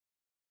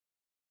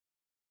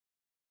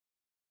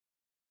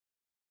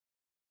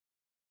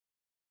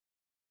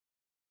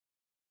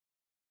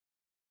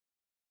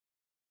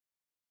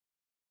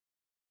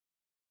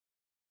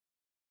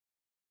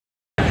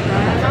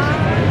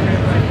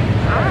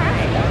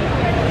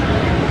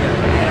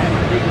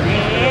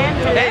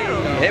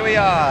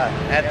are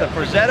at the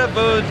Frazetta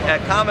booth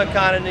at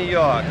Comicon in New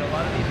York.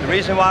 The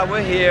reason why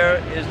we're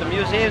here is the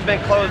museum's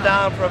been closed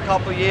down for a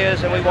couple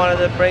years, and we wanted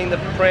to bring the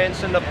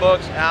prints and the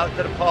books out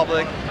to the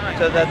public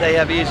so that they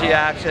have easy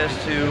access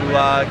to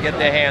get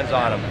their hands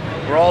on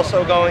them. We're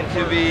also going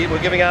to be,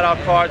 we're giving out our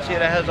cards here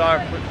that has our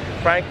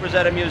Frank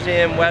Frazetta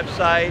Museum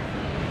website,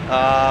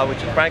 which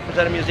is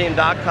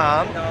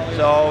frankfrazettamuseum.com.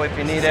 So if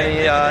you need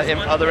any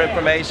other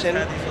information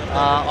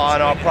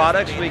on our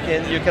products, you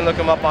can look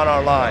them up on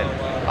our line.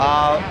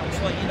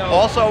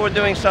 Also, we're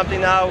doing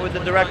something now with the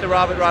director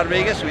Robert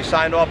Rodriguez. We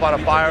signed off on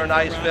a Fire and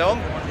Ice film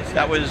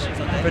that was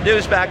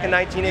produced back in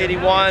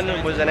 1981.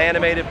 It was an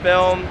animated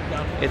film.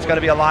 It's going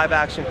to be a live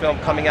action film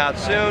coming out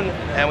soon,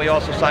 and we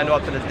also signed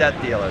off to The Death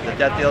Dealer. The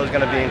Death Dealer is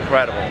going to be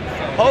incredible.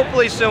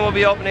 Hopefully soon we'll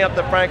be opening up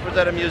the Frank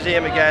Frazetta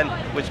Museum again,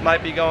 which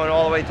might be going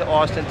all the way to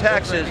Austin,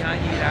 Texas,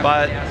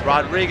 but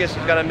Rodriguez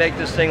is going to make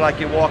this thing like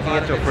you're walking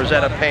into a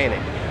Frazetta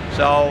painting.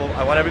 So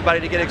I want everybody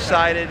to get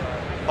excited.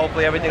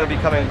 Hopefully everything will be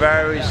coming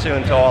very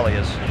soon to all of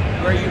you.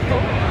 Where are you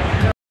from?